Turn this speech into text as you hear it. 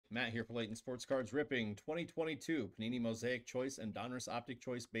Matt here for Layton Sports Cards Ripping 2022 Panini Mosaic Choice and Donruss Optic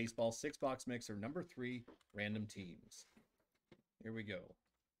Choice Baseball 6-box mixer number 3 random teams. Here we go.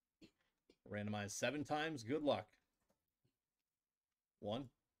 Randomized 7 times. Good luck. 1,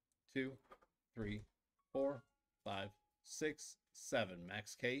 2, 3, 4, 5, 6, 7.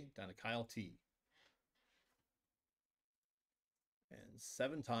 Max K down to Kyle T. And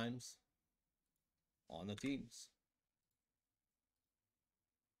 7 times on the teams.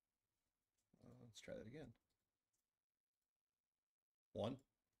 Let's try that again. 1,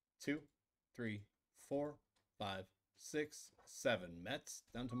 2, 3, 4, 5, 6, 7. Mets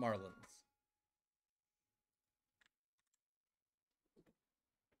down to Marlins.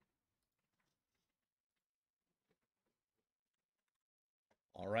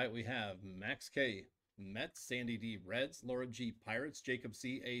 All right, we have Max K, Mets, Sandy D, Reds, Laura G, Pirates, Jacob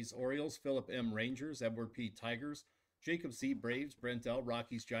C, A's, Orioles, Philip M, Rangers, Edward P, Tigers, Jacob C, Braves, Brent L,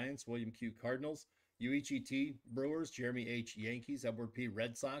 Rockies, Giants, William Q, Cardinals, Yuichi T, Brewers, Jeremy H, Yankees, Edward P,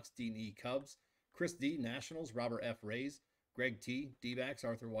 Red Sox, Dean E, Cubs, Chris D, Nationals, Robert F, Rays, Greg T, D-backs,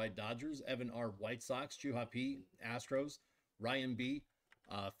 Arthur Y, Dodgers, Evan R, White Sox, Juha P, Astros, Ryan B,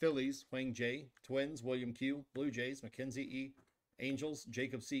 Phillies, Huang J, Twins, William Q, Blue Jays, Mackenzie E, Angels,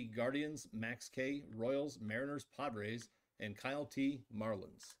 Jacob C, Guardians, Max K, Royals, Mariners, Padres, and Kyle T,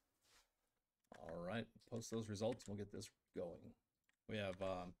 Marlins. All right, post those results. We'll get this going. We have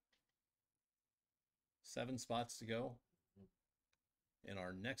 7 spots to go in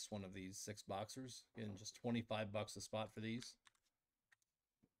our next one of these 6 boxers. Again, just $25 a spot for these.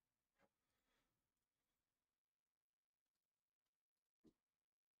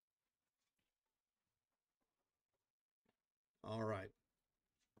 All right.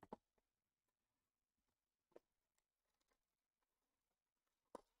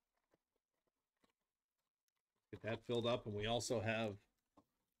 Get that filled up, and we also have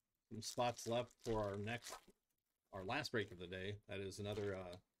some spots left for our last break of the day. That is another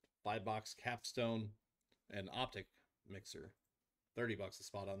 5-box capstone and optic mixer. $30 a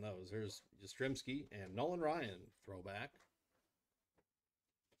spot on those. There's Yastrzemski and Nolan Ryan throwback.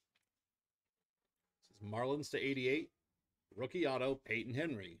 This is Marlins to 88. Rookie auto, Peyton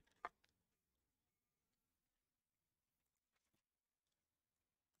Henry.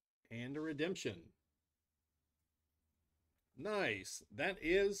 And a redemption. Nice. That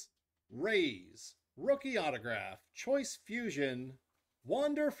is Rays. Rookie autograph. Choice Fusion.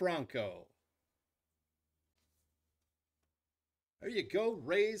 Wander Franco. There you go,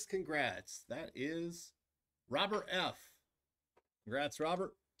 Rays. Congrats. That is Robert F. Congrats,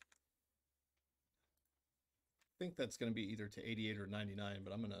 Robert. I think that's going to be either to 88 or 99,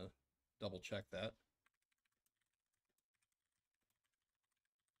 but I'm going to double check that.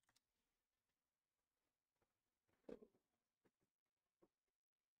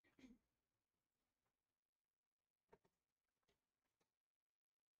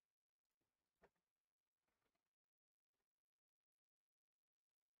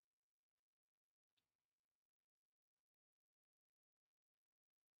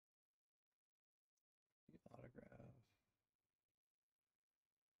 Autograph.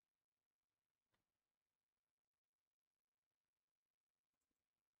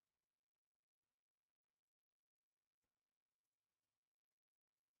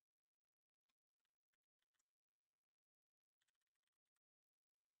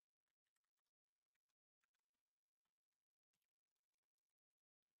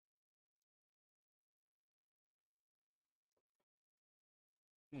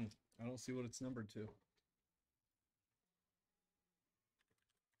 I don't see what it's numbered to.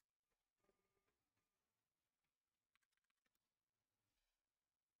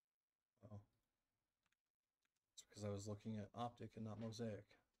 Oh. It's because I was looking at Optic and not Mosaic.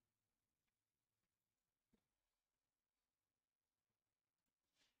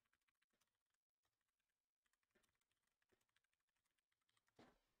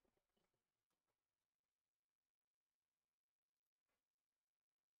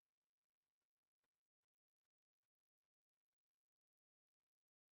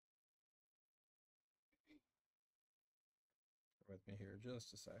 Bear with me here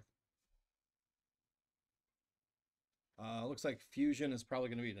just a sec. Looks like Fusion is probably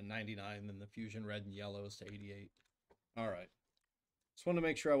going to be to 99, then the Fusion Red and Yellow is to 88. All right. Just wanted to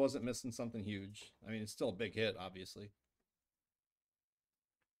make sure I wasn't missing something huge. I mean, it's still a big hit, obviously.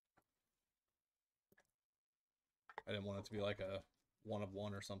 I didn't want it to be like a 1 of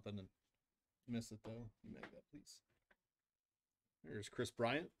 1 or something and miss it, though. You make that, please. Here's Chris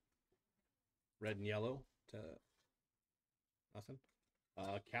Bryant. Red and yellow to nothing.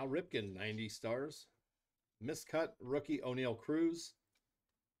 Cal Ripken, 90 stars. Miscut rookie O'Neill Cruz.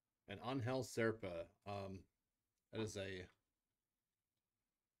 And Angel Serpa. That is a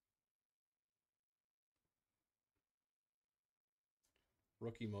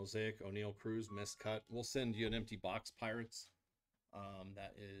rookie Mosaic. O'Neal Cruz, miscut. We'll send you an empty box, Pirates.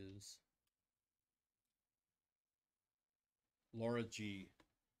 That is Laura G.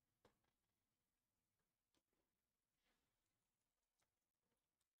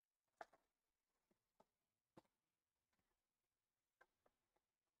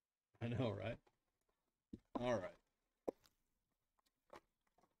 I know, right? All right.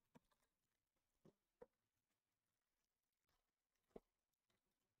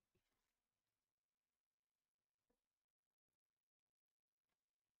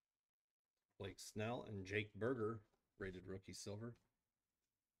 Blake Snell and Jake Berger, rated rookie silver.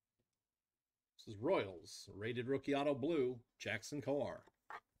 This is Royals, rated rookie auto blue, Jackson Kowar.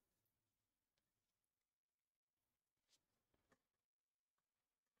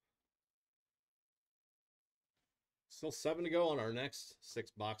 Still 7 to go on our next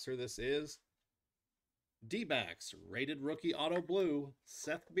 6-boxer. This is D-backs, rated rookie auto blue,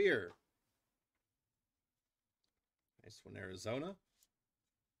 Seth Beer. Nice one, Arizona.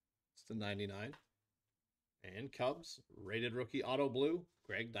 It's the 99. And Cubs, rated rookie auto blue,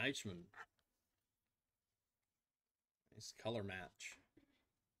 Greg Deichmann. Nice color match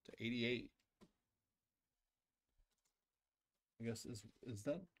to 88. I guess is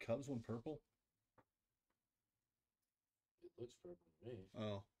that Cubs one purple? It looks purple to me.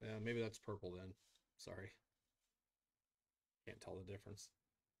 Oh, yeah, maybe that's purple then. Sorry. Can't tell the difference.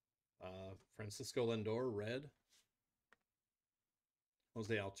 Francisco Lindor, red.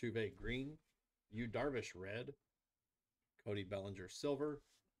 Jose Altuve, green. Yu Darvish, red. Cody Bellinger, silver.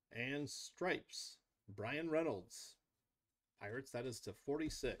 And stripes, Brian Reynolds. Pirates, that is to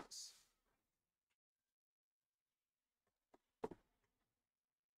 46.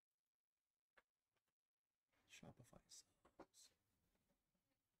 Shopify subs.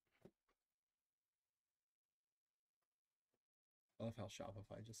 I love how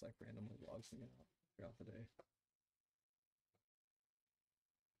Shopify just like randomly logs me out throughout the day.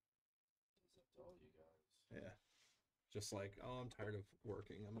 Does that to all you guys? Yeah. Just like, oh, I'm tired of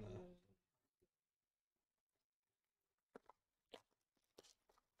working. I'm gonna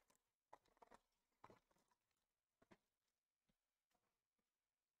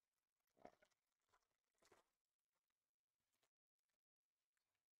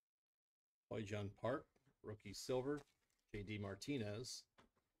John Park, rookie silver, JD Martinez.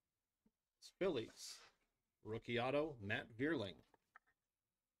 It's Phillies, rookie auto, Matt Vierling.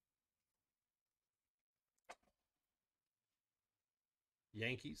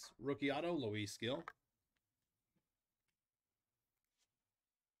 Yankees, rookie auto, Luis Gil.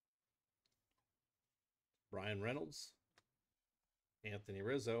 Brian Reynolds, Anthony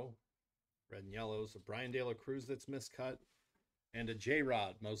Rizzo, red and yellows, a Brian De La Cruz that's miscut, and a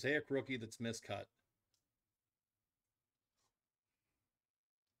J-Rod, Mosaic rookie that's miscut.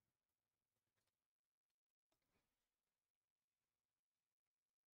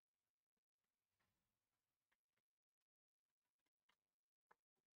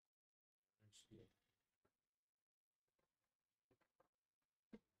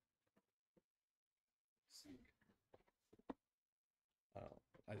 Oh,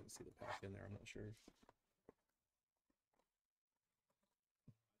 I didn't see the pack in there. I'm not sure.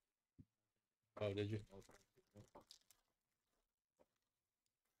 Oh, did you?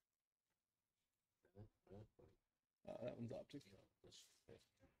 That one's Optic.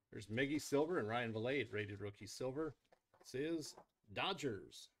 There's Miggy Silver and Ryan Valade, rated rookie silver. This is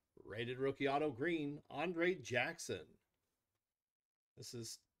Dodgers, rated rookie auto green, Andre Jackson. This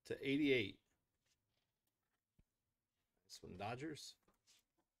is to 88. This one, Dodgers.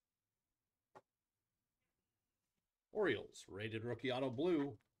 Orioles, rated rookie auto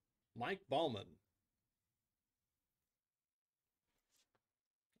blue, Mike Ballman.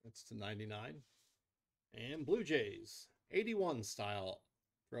 That's to 99. And Blue Jays, 81 style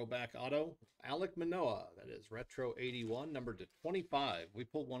throwback auto, Alek Manoah. That is retro 81, numbered to 25. We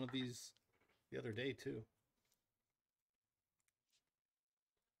pulled one of these the other day too.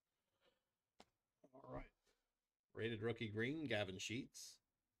 All right. Rated rookie green, Gavin Sheets.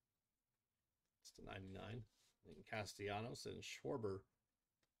 It's to 99. And Castellanos and Schwarber,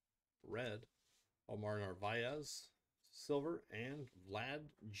 red. Omar Narvaez, silver. And Vlad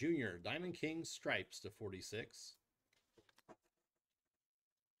Jr., Diamond King stripes to 46.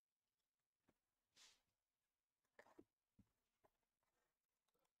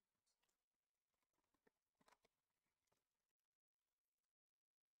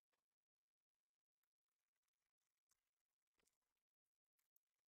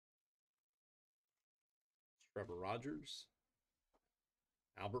 Trevor Rogers.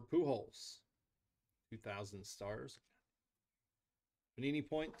 Albert Pujols. 2,000 stars. Panini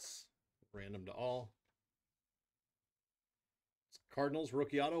points. Random to all. Cardinals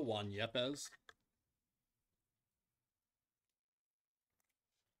rookie auto, Juan Yepez.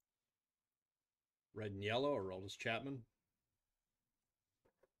 Red and yellow, Aroldis Chapman.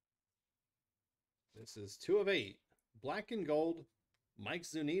 This is 2 of 8. Black and gold, Mike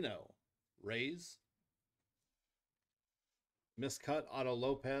Zunino. Rays. Miscut, Otto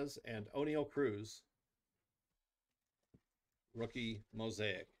Lopez, and O'Neal Cruz. Rookie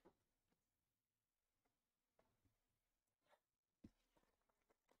Mosaic.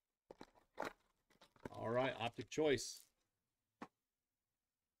 All right, Optic choice.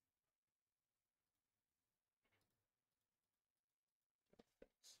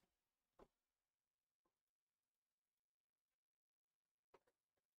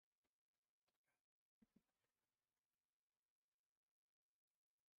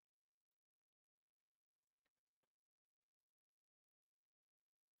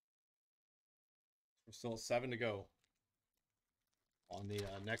 We're still at 7 to go on the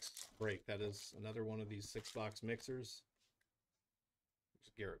next break. That is another one of these 6-box mixers.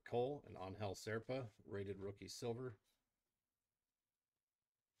 There's Garrett Cole and Angel Serpa, rated rookie silver.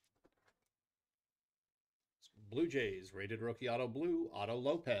 Blue Jays, rated rookie auto blue, Otto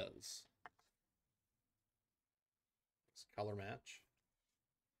Lopez. It's color match.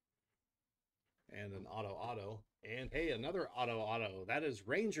 And an auto. And hey, another auto. That is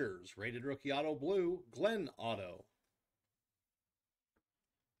Rangers, rated rookie auto blue, Glenn Otto.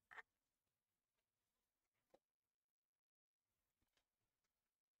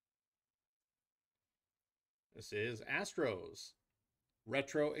 This is Astros,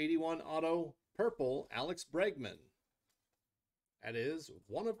 retro 81 auto purple, Alex Bregman. That is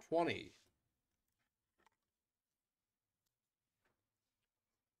 1 of 20.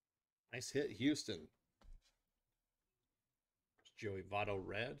 Nice hit, Houston. Joey Votto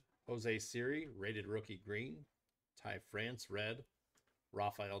red, Jose Siri rated rookie green, Ty France red,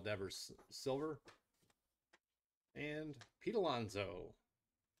 Rafael Devers silver, and Pete Alonso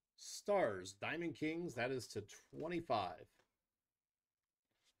stars Diamond Kings. That is to 25.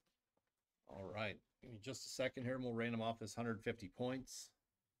 All right, give me just a second here and we'll random off this 150 points.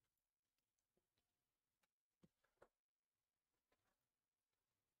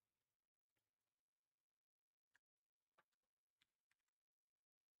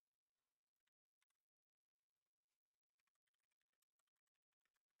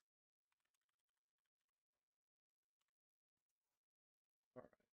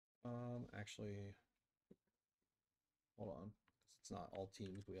 Actually, hold on. It's not all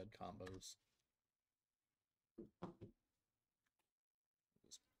teams. We had combos.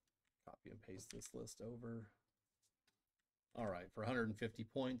 Just copy and paste this list over. All right, for 150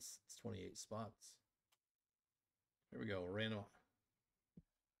 points, it's 28 spots. Here we go. Random.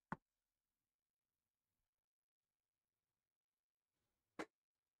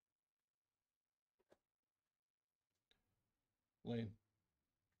 Lane,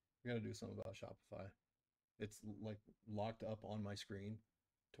 we got to do something about Shopify. It's like locked up on my screen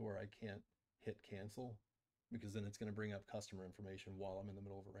to where I can't hit cancel because then it's going to bring up customer information while I'm in the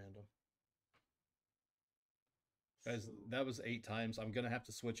middle of a random. Guys, that was 8 times. I'm going to have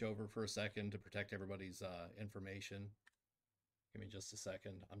to switch over for a second to protect everybody's information. Give me just a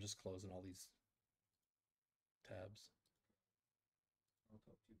second. I'm just closing all these tabs. I'll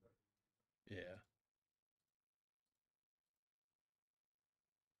talk to you back. Yeah.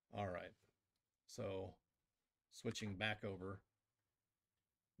 All right. So switching back over.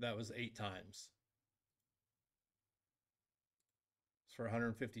 That was 8 times. It's for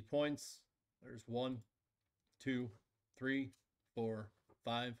 150 points. There's 1, 2, 3, 4,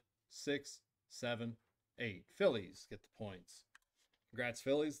 5, 6, 7, 8. Phillies get the points. Congrats,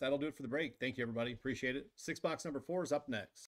 Phillies. That'll do it for the break. Thank you, everybody. Appreciate it. 6-box number 4 is up next.